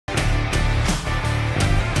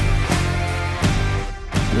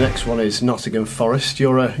the next one is Nottingham Forest.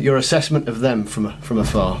 Your assessment of them from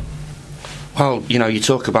afar. Well, you know, you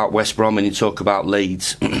talk about West Brom and you talk about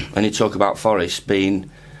Leeds and you talk about Forest being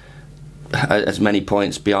as many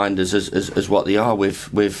points behind us as what they are, with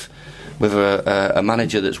a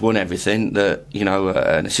manager that's won everything, that, you know,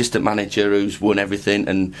 an assistant manager who's won everything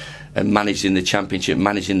and managed in the Championship,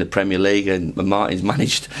 managed in the Premier League, and Martin's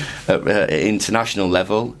managed at international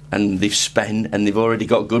level, and they've spent and they've already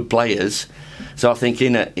got good players. So I think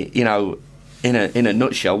in a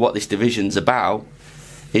nutshell, what this division's about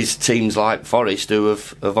is teams like Forest who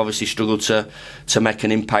have obviously struggled to make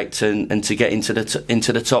an impact and to get into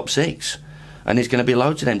the top six. And there's going to be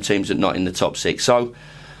loads of them teams that are not in the top six. So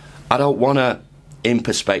I don't want to in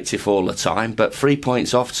perspective all the time, but 3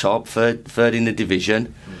 points off top, third in the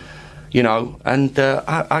division, you know, and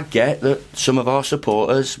I get that some of our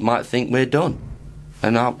supporters might think we're done,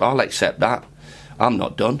 and I'll accept that. I'm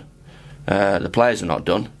not done. The players are not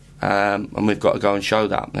done, and we've got to go and show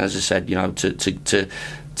that. As I said, you know,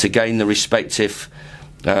 to gain the respective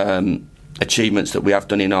achievements that we have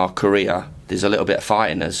done in our career, there's a little bit of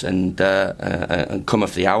fight in us, and come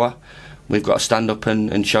off the hour, we've got to stand up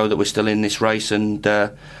and show that we're still in this race. And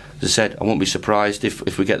as I said, I won't be surprised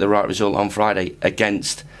if we get the right result on Friday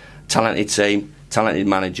against talented team, talented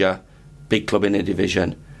manager, big club in the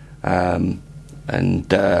division, and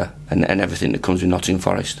everything that comes with Nottingham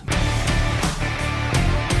Forest.